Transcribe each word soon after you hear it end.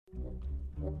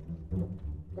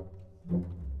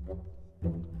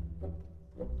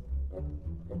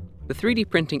The 3D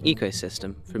printing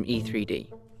ecosystem from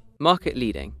E3D,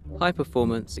 market-leading,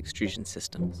 high-performance extrusion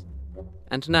systems.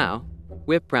 And now,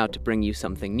 we're proud to bring you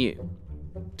something new.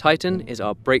 Titan is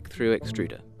our breakthrough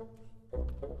extruder.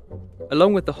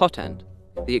 Along with the hot end,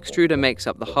 the extruder makes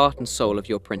up the heart and soul of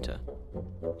your printer.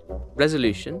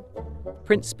 Resolution,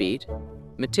 print speed,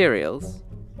 materials,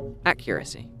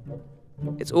 accuracy.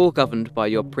 It's all governed by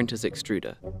your printer's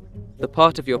extruder, the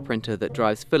part of your printer that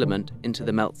drives filament into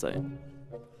the melt zone.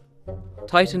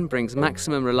 Titan brings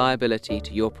maximum reliability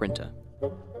to your printer.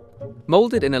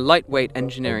 Molded in a lightweight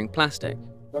engineering plastic,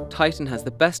 Titan has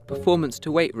the best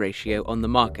performance-to-weight ratio on the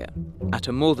market at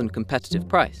a more than competitive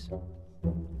price.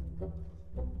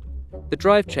 The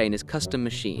drive chain is custom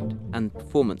machined and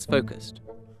performance-focused.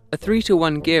 A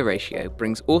 3:1 gear ratio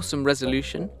brings awesome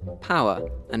resolution, power,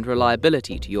 and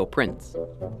reliability to your prints.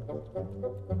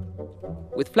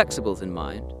 With flexibles in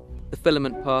mind, the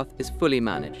filament path is fully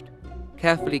managed,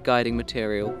 carefully guiding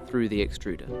material through the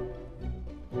extruder.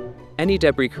 Any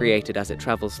debris created as it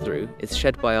travels through is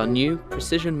shed by our new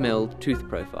precision-milled tooth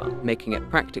profile, making it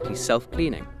practically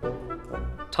self-cleaning.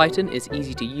 Titan is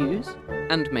easy to use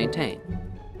and maintain.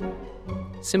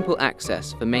 Simple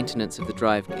access for maintenance of the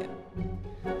drive gear.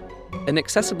 An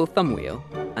accessible thumb wheel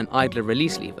and idler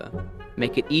release lever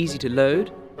make it easy to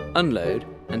load, unload,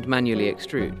 and manually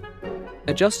extrude.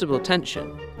 Adjustable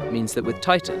tension means that with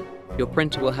Titan, your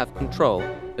printer will have control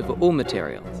over all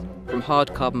materials, from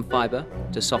hard carbon fiber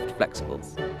to soft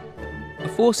flexibles. A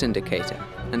force indicator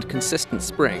and consistent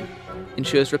spring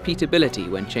ensures repeatability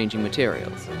when changing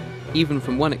materials, even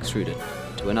from one extruder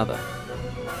to another.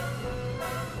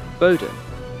 Bowden,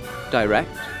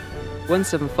 direct,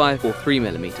 175 or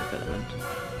 3mm filament,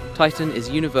 Titan is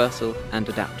universal and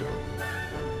adaptable.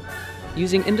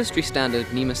 Using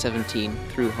industry-standard NEMA 17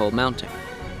 through-hole mounting,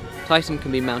 Titan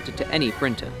can be mounted to any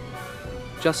printer,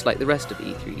 just like the rest of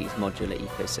E3D's modular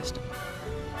ecosystem.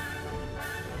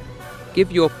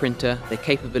 Give your printer the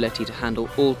capability to handle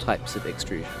all types of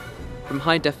extrusion, from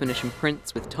high-definition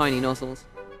prints with tiny nozzles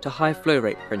to high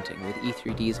flow-rate printing with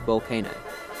E3D's Volcano.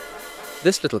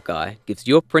 This little guy gives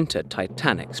your printer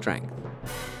titanic strength.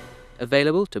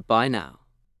 Available to buy now.